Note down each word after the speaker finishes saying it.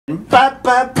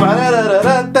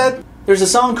There's a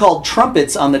song called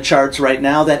Trumpets on the charts right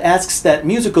now that asks that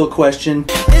musical question,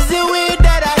 Is it weird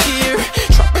that I hear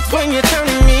trumpets when you're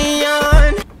turning me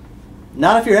on?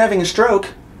 not if you're having a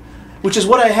stroke. Which is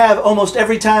what I have almost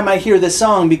every time I hear this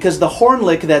song, because the horn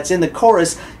lick that's in the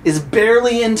chorus is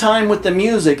barely in time with the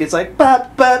music. It's like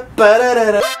ba ba ba da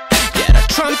da da. Get a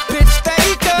trumpet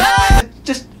faker.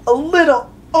 Just a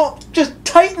little. Oh, just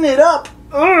tighten it up.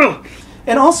 Ugh.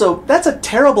 And also, that's a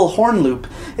terrible horn loop.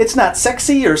 It's not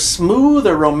sexy or smooth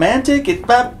or romantic. It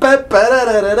ba ba ba da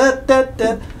da da da da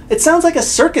da. It sounds like a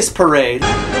circus parade.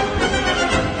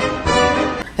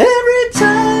 Every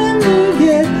time you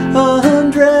get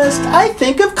undressed, I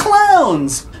think of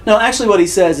clowns. No, actually what he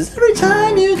says is, every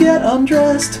time you get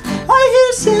undressed,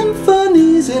 I hear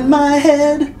symphonies in my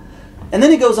head. And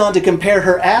then he goes on to compare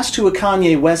her ass to a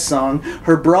Kanye West song,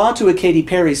 her bra to a Katy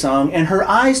Perry song, and her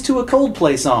eyes to a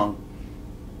Coldplay song.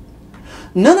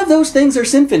 None of those things are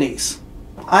symphonies.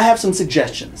 I have some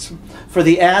suggestions. For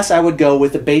the ass, I would go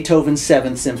with the Beethoven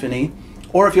 7th Symphony,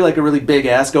 or if you like a really big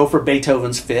ass, go for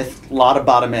Beethoven's 5th, a lot of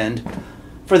bottom end.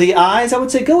 For the eyes, I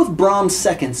would say go with Brahms'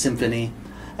 2nd Symphony.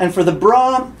 And for the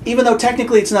bra, even though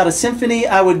technically it's not a symphony,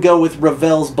 I would go with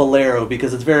Ravel's Bolero,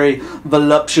 because it's very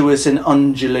voluptuous and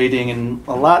undulating and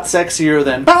a lot sexier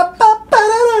than...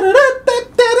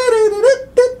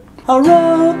 I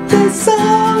wrote this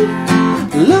song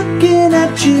looking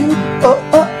at you. Oh,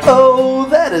 oh, oh,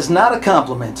 that is not a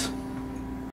compliment.